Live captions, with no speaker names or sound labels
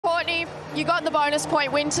You got the bonus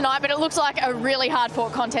point win tonight, but it looks like a really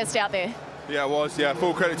hard-fought contest out there. Yeah, it was. Yeah,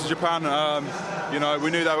 full credit to Japan. You know,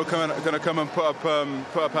 we knew they were going to come and put up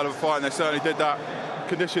hell of a fight, and they certainly did that.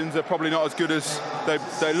 Conditions are probably not as good as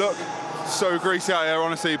they look. So greasy out here,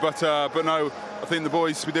 honestly, but no, I think the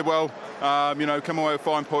boys, we did well. You know, come away with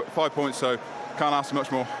 5 points, so can't ask for much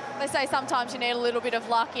more. They say sometimes you need a little bit of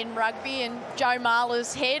luck in rugby, and Joe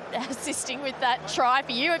Marler's head assisting with that try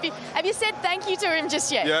for you. Have you said thank you to him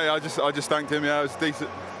just yet? Yeah, I just thanked him. Yeah, it was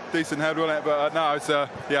decent head, wasn't it? But no, it's yeah,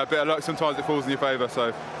 a bit of luck. Sometimes it falls in your favour,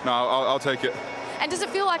 so no, I'll take it. And does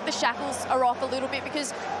it feel like the shackles are off a little bit,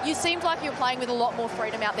 because you seemed like you're playing with a lot more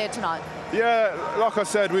freedom out there tonight? Yeah, like I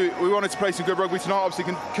said, we wanted to play some good rugby tonight.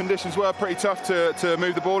 Obviously, conditions were pretty tough to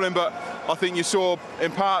move the ball in, but I think you saw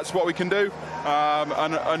in parts what we can do,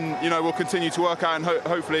 and you know, we'll continue to work out, and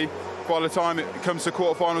hopefully by the time it comes to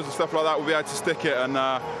quarterfinals and stuff like that, we'll be able to stick it, and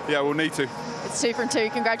yeah, we'll need to. It's 2 from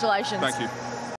 2. Congratulations. Thank you.